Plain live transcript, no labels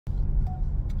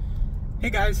Hey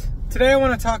guys, today I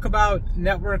want to talk about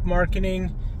network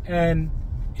marketing and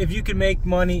if you can make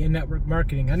money in network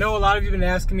marketing. I know a lot of you have been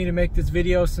asking me to make this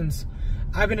video since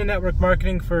I've been in network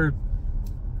marketing for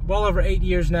well over 8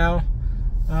 years now.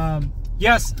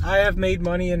 Yes, I have made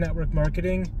money in network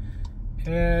marketing.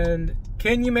 And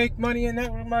can you make money in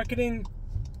network marketing?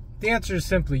 The answer is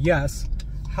simply yes.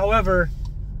 However,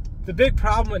 the big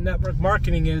problem with network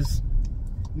marketing is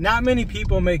not many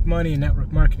people make money in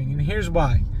network marketing, and here's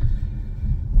why.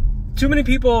 Too many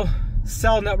people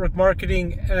sell network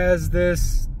marketing as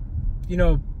this,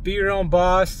 be your own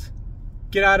boss,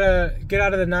 get out of the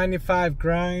 9-to-5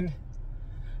 grind,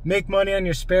 make money on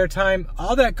your spare time,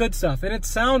 all that good stuff, and it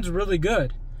sounds really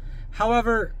good.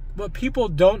 However, what people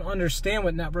don't understand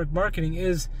with network marketing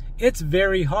is it's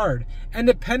very hard, and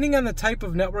depending on the type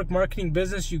of network marketing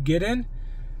business you get in,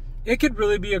 it could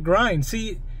really be a grind.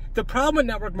 See, the problem with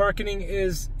network marketing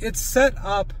is it's set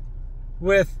up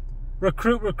with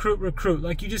recruit.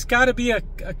 Like, you just got to be a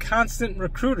constant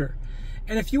recruiter.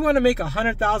 And if you want to make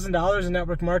 $100,000 in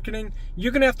network marketing,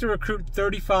 you're going to have to recruit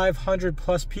 3,500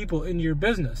 plus people into your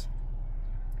business.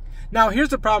 Now, here's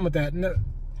the problem with that.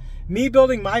 Me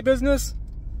building my business,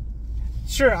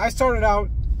 sure, I started out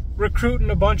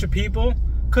recruiting a bunch of people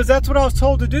because that's what I was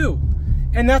told to do.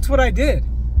 And that's what I did.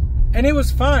 And it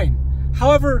was fine.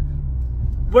 However,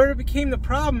 where it became the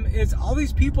problem is all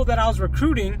these people that I was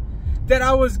recruiting, that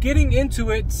I was getting into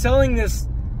it, selling this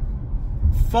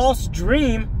false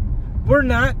dream, were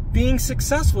not being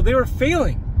successful. They were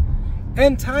failing.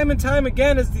 And time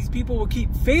again, as these people will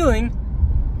keep failing,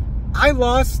 I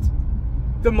lost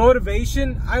the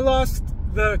motivation. I lost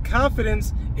the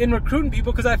confidence in recruiting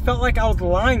people because I felt like I was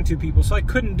lying to people, so I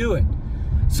couldn't do it.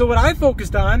 So what I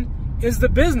focused on is the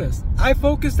business. I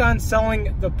focused on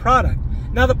selling the product.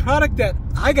 Now, the product that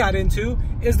I got into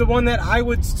is the one that I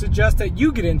would suggest that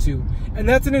you get into, and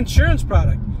that's an insurance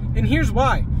product. And here's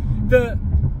why. The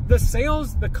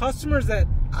sales, the customers that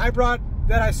I brought,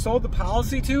 that I sold the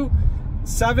policy to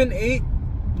 7, 8,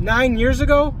 9 years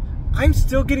ago, I'm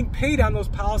still getting paid on those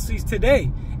policies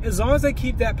today. As long as I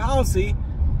keep that policy,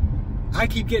 I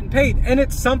keep getting paid. And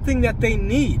it's something that they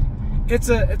need. It's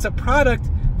a product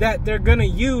that they're gonna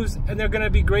use and they're gonna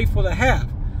be grateful to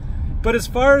have. But as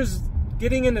far as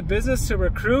getting into business to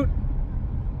recruit,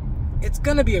 it's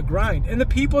gonna be a grind. And the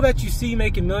people that you see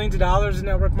making millions of dollars in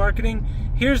network marketing,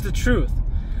 here's the truth.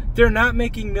 They're not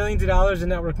making millions of dollars in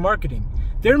network marketing.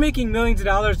 They're making millions of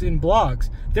dollars in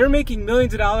blogs. They're making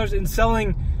millions of dollars in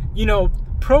selling,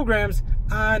 programs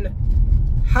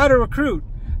on how to recruit,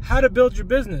 how to build your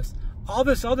business, all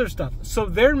this other stuff. So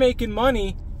they're making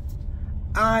money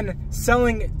on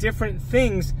selling different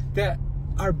things that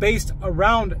are based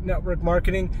around network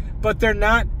marketing, but they're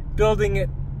not building it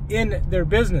in their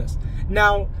business.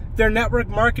 Now, their network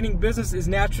marketing business is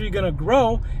naturally going to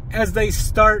grow as they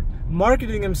start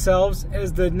marketing themselves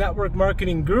as the network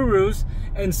marketing gurus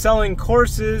and selling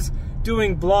courses,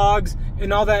 doing blogs,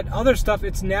 and all that other stuff.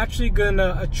 It's naturally going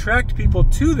to attract people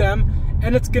to them,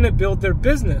 and it's going to build their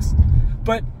business.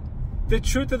 But the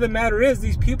truth of the matter is,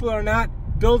 these people are not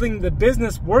building the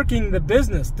business, working the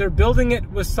business. They're building it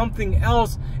with something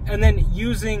else and then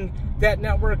using that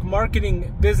network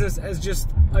marketing business as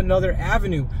just another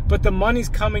avenue. But the money's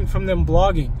coming from them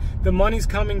blogging. The money's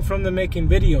coming from them making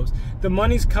videos. The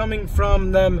money's coming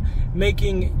from them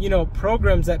making,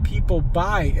 programs that people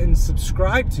buy and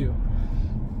subscribe to.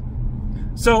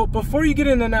 So before you get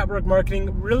into network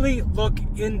marketing, really look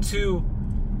into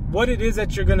what it is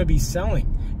that you're going to be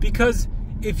selling. Because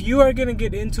if you are going to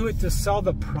get into it to sell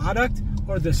the product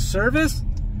or the service,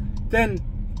 then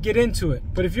get into it.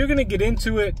 But if you're going to get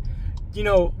into it,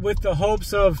 with the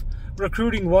hopes of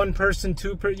recruiting one person,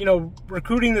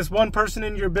 recruiting this one person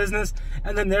into your business,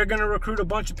 and then they're going to recruit a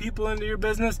bunch of people into your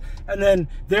business, and then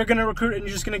they're going to recruit, and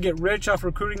you're just going to get rich off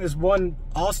recruiting this one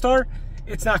all-star,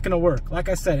 it's not going to work. Like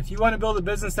I said, if you want to build a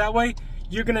business that way,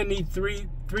 you're going to need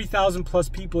 3,000 plus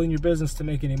people in your business to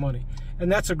make any money.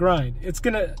 And that's a grind. It's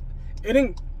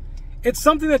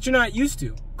something that you're not used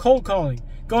to. Cold calling,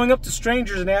 going up to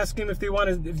strangers and asking them if they want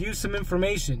to view some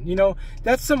information.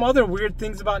 That's some other weird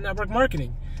things about network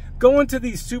marketing. Going to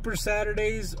these Super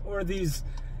Saturdays or these,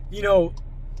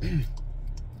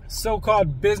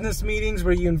 so-called business meetings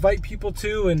where you invite people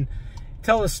to and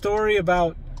tell a story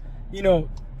about,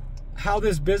 how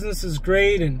this business is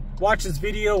great and watch this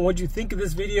video and what you think of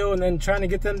this video, and then trying to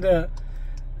get them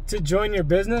to join your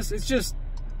business.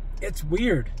 It's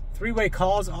weird. Three-way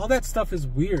calls, all that stuff is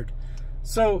weird.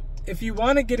 So if you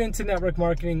want to get into network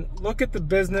marketing, look at the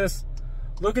business,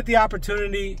 look at the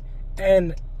opportunity,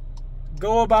 and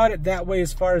go about it that way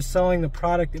as far as selling the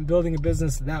product and building a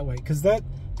business that way. Because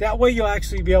That way you'll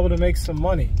actually be able to make some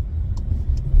money.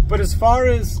 But as far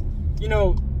as, you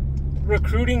know,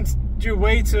 recruiting your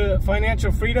way to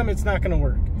financial freedom, it's not going to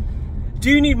work. Do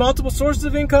you need multiple sources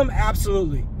of income?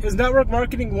 Absolutely. Is network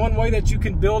marketing one way that you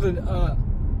can build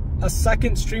a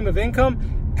second stream of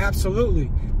income? Absolutely.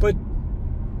 But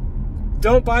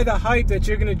don't buy the hype that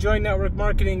you're going to join network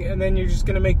marketing and then you're just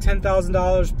going to make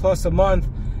 $10,000 plus a month,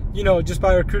 you know, just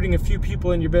by recruiting a few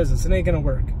people in your business. It ain't going to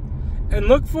work. And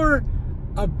look for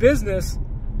a business,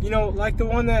 you know, like the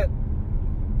one that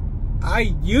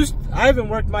I haven't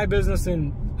worked my business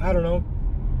in, I don't know,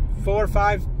 4 or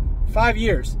 5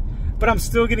 years, but I'm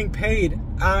still getting paid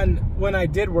on when I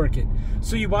did work it.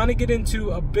 So you want to get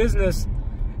into a business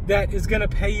that is going to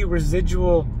pay you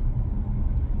residuals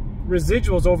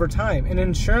over time. An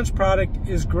insurance product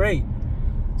is great.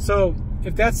 So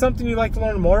if that's something you'd like to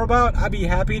learn more about, I'd be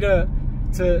happy to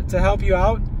help you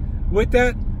out with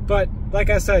that. But like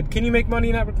I said, can you make money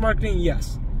in network marketing?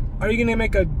 Yes. Are you going to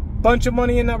make a bunch of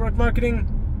money in network marketing?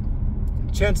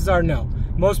 Chances are no.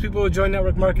 Most people who join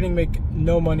network marketing make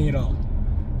no money at all.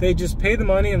 They just pay the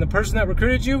money, and the person that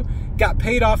recruited you got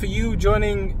paid off of you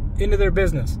joining into their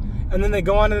business. And then they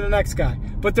go on to the next guy.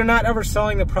 But they're not ever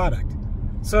selling the product.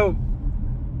 So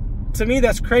to me,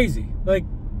 that's crazy. Like,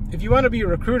 if you want to be a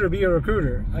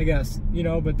recruiter, I guess, you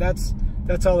know, but that's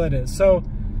all that is. So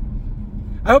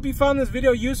I hope you found this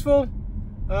video useful.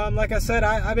 Like I said,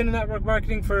 I've been in network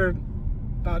marketing for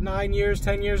about 9 years,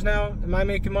 10 years now. Am I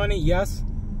making money? Yes.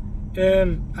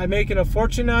 Am I making a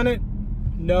fortune on it?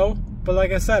 No. But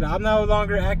like I said, I'm no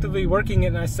longer actively working it,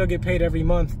 and I still get paid every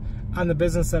month on the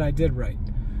business that I did right.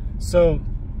 So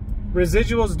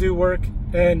residuals do work,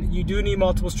 and you do need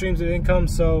multiple streams of income.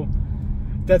 So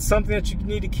that's something that you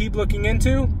need to keep looking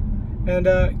into and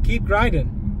keep grinding.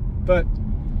 But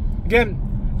again,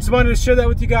 just wanted to share that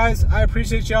with you guys. I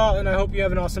appreciate y'all, and I hope you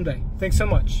have an awesome day. Thanks so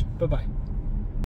much. Bye-bye.